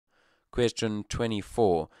question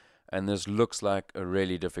 24, and this looks like a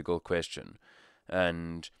really difficult question.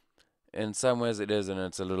 And in some ways it is, and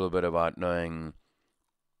it's a little bit about knowing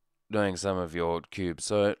some of your cubes.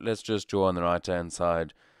 So let's just draw on the right hand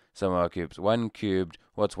side some of our cubes. 1 cubed,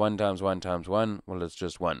 what's 1 times 1 times 1? Well, it's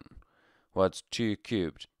just 1. What's 2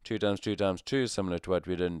 cubed? 2 times 2 times 2, similar to what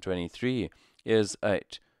we did in 23, is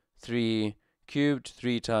 8. 3 cubed,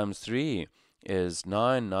 3 times 3 is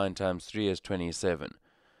 9. 9 times 3 is 27.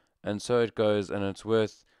 And so it goes, and it's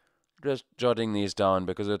worth just jotting these down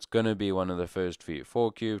because it's going to be one of the first few.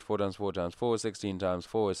 4 cubed, 4 times 4 times 4, 16 times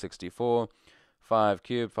 4 is 64. 5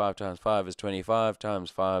 cubed, 5 times 5 is 25, times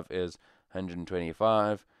 5 is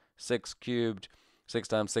 125. 6 cubed, 6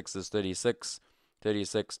 times 6 is 36.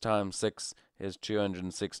 36 times 6 is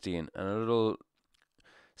 216. And a little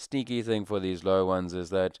sneaky thing for these low ones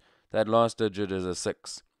is that last digit is a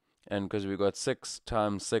 6. And because we've got 6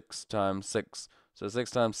 times 6 times 6, so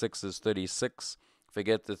 6 times 6 is 36.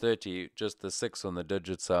 Forget the 30, just the 6 on the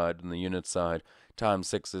digit side and the unit side, times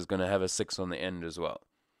 6 is going to have a 6 on the end as well.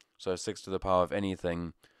 So 6 to the power of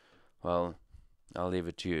anything, well, I'll leave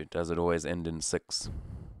it to you. Does it always end in 6?